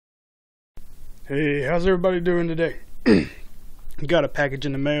Hey, how's everybody doing today? Got a package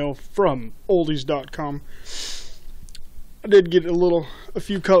in the mail from oldies.com. I did get a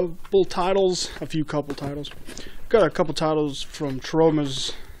few couple titles. Got a couple titles from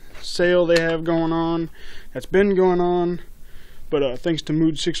Troma's sale they have going on. That's been going on. But thanks to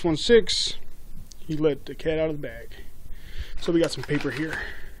Mood616, he let the cat out of the bag. So we got some paper here.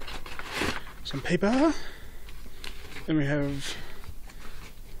 Then we have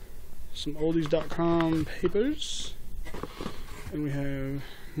some oldies.com papers. And we have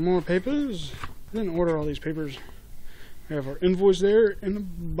more papers. I didn't order all these papers. We have our invoice there and a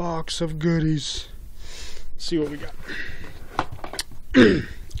box of goodies. Let's see what we got.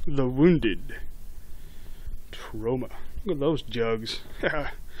 The Wounded Troma. Look at those jugs.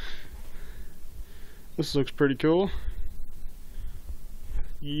 This looks pretty cool.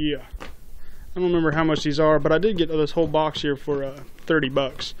 Yeah. I don't remember how much these are, but I did get this whole box here for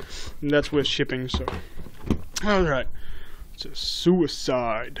 $30, and that's with shipping. So, all right, it's a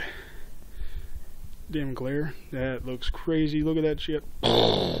Suicide. Damn glare, that looks crazy. Look at that shit.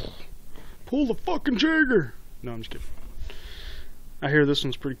 Pull the fucking trigger. No, I'm just kidding. I hear this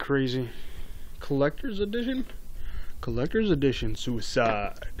one's pretty crazy. Collector's edition.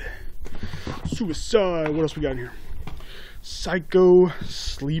 Suicide. What else we got in here? Psycho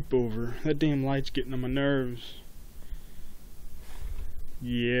Sleepover. That damn light's getting on my nerves.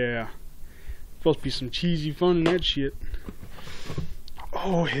 Yeah. Supposed to be some cheesy fun in that shit.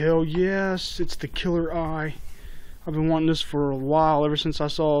 Oh, hell yes. It's the Killer Eye. I've been wanting this for a while, ever since I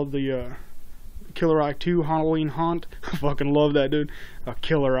saw the Killer Eye 2 Halloween Haunt. I fucking love that, dude. A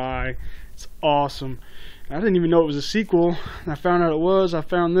Killer Eye. It's awesome. I didn't even know it was a sequel. I found out it was. I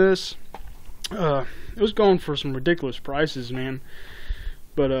found this. It was going for some ridiculous prices, man.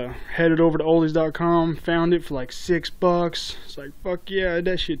 But headed over to oldies.com, found it for like $6. It's like, fuck yeah, add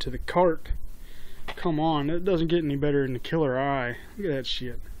that shit to the cart. Come on, it doesn't get any better than the Killer Eye. Look at that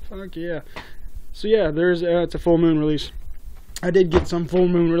shit. Fuck yeah. So yeah, there's it's a full moon release. I did get some full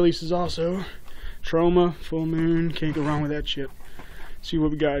moon releases also. Troma, full moon, can't go wrong with that shit. Let's see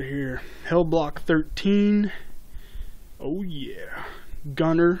what we got here. Hellblock 13. Oh yeah.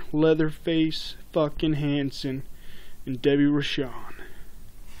 Gunner, Leatherface, fucking Hanson, and Debbie Rochon.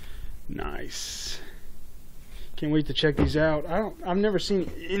 Nice. Can't wait to check these out. I've never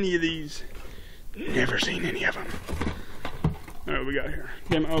seen any of these. Never seen any of them. Alright, what we got here?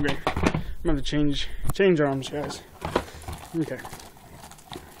 Damn, okay. I'm gonna change arms, guys. Okay.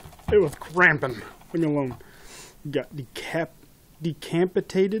 It was cramping. Leave me alone. We got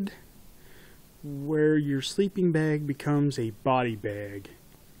decapitated, where your sleeping bag becomes a body bag.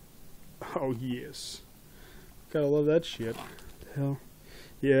 Oh yes. Gotta love that shit. What the hell?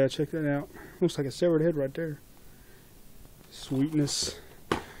 Yeah, check that out. Looks like a severed head right there. Sweetness.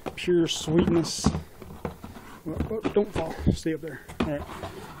 Pure sweetness. Oh, don't fall. Stay up there. Alright.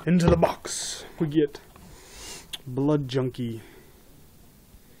 Into the box. We get Blood Junkie.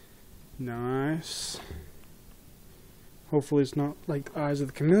 Nice. Hopefully it's not like Eyes of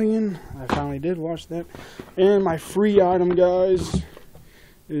the Chameleon. I finally did watch that. And my free item, guys,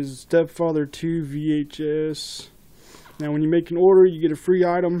 is Stepfather 2 VHS. Now when you make an order, you get a free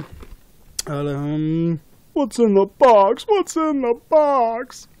item. What's in the box?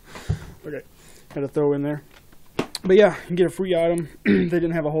 Okay, had to throw in there. But yeah, you get a free item. They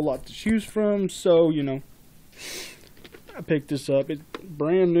didn't have a whole lot to choose from, so, you know, I picked this up. It's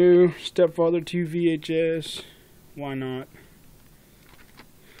brand new. Stepfather 2 VHS. Why not?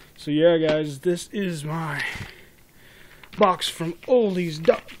 So yeah, guys, this is my box from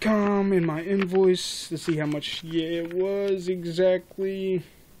oldies.com and my invoice. Let's see how much it was exactly.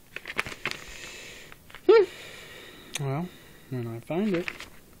 Well, when I find it,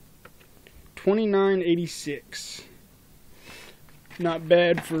 $29.86. Not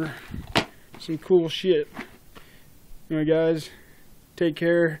bad for some cool shit. Anyway, guys, take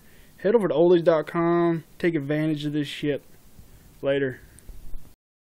care. Head over to oldies.com. Take advantage of this shit. Later.